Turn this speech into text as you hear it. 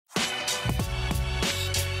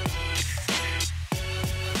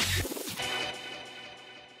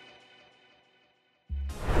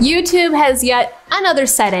YouTube has yet another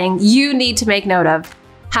setting you need to make note of.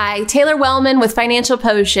 Hi, Taylor Wellman with Financial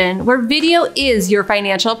Potion, where video is your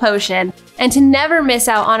financial potion. And to never miss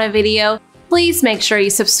out on a video, please make sure you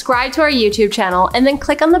subscribe to our YouTube channel and then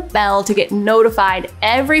click on the bell to get notified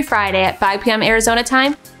every Friday at 5 p.m. Arizona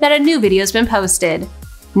time that a new video has been posted.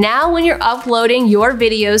 Now, when you're uploading your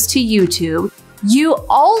videos to YouTube, you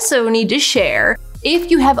also need to share if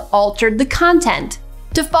you have altered the content.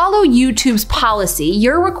 To follow YouTube's policy,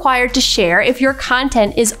 you're required to share if your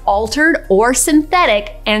content is altered or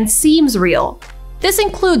synthetic and seems real. This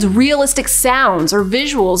includes realistic sounds or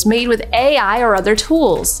visuals made with AI or other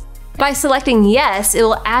tools. By selecting yes, it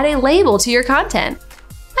will add a label to your content.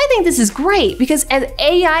 I think this is great because as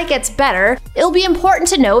AI gets better, it'll be important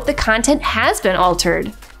to know if the content has been altered.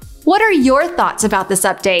 What are your thoughts about this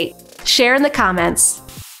update? Share in the comments.